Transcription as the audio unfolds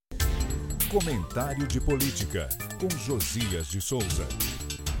Comentário de Política, com Josias de Souza.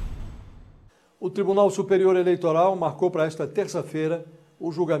 O Tribunal Superior Eleitoral marcou para esta terça-feira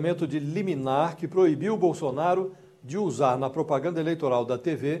o julgamento de liminar que proibiu Bolsonaro de usar na propaganda eleitoral da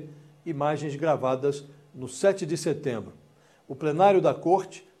TV imagens gravadas no 7 de setembro. O plenário da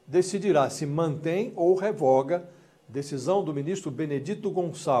Corte decidirá se mantém ou revoga decisão do ministro Benedito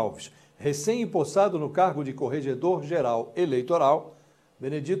Gonçalves, recém-empossado no cargo de Corregedor-Geral Eleitoral.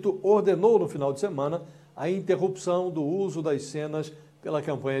 Benedito ordenou no final de semana a interrupção do uso das cenas pela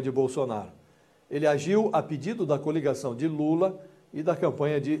campanha de Bolsonaro. Ele agiu a pedido da coligação de Lula e da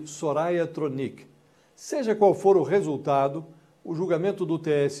campanha de Soraya Tronic. Seja qual for o resultado, o julgamento do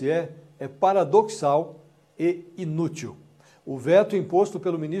TSE é paradoxal e inútil. O veto imposto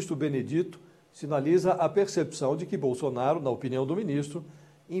pelo ministro Benedito sinaliza a percepção de que Bolsonaro, na opinião do ministro,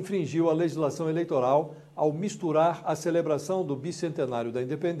 infringiu a legislação eleitoral ao misturar a celebração do bicentenário da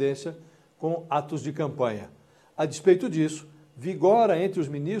independência com atos de campanha. A despeito disso, vigora entre os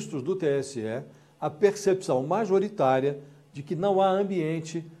ministros do TSE a percepção majoritária de que não há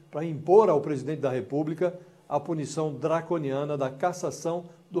ambiente para impor ao presidente da República a punição draconiana da cassação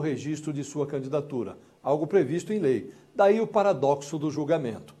do registro de sua candidatura, algo previsto em lei. Daí o paradoxo do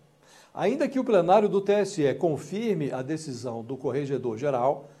julgamento. Ainda que o plenário do TSE confirme a decisão do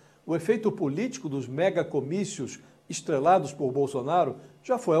Corregedor-Geral, o efeito político dos megacomícios estrelados por Bolsonaro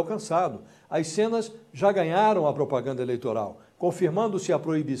já foi alcançado. As cenas já ganharam a propaganda eleitoral, confirmando-se a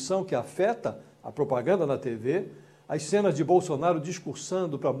proibição que afeta a propaganda na TV. As cenas de Bolsonaro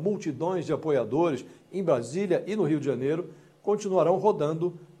discursando para multidões de apoiadores em Brasília e no Rio de Janeiro continuarão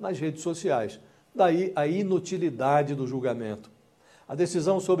rodando nas redes sociais. Daí a inutilidade do julgamento. A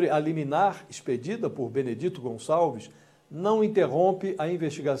decisão sobre a liminar expedida por Benedito Gonçalves não interrompe a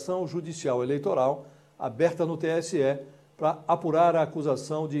investigação judicial eleitoral aberta no TSE para apurar a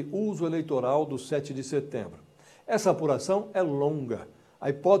acusação de uso eleitoral do 7 de setembro. Essa apuração é longa. A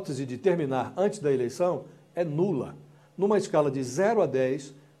hipótese de terminar antes da eleição é nula. Numa escala de 0 a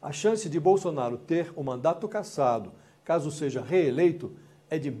 10, a chance de Bolsonaro ter o mandato cassado, caso seja reeleito,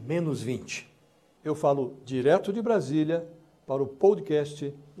 é de menos 20. Eu falo direto de Brasília para o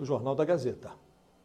podcast do Jornal da Gazeta.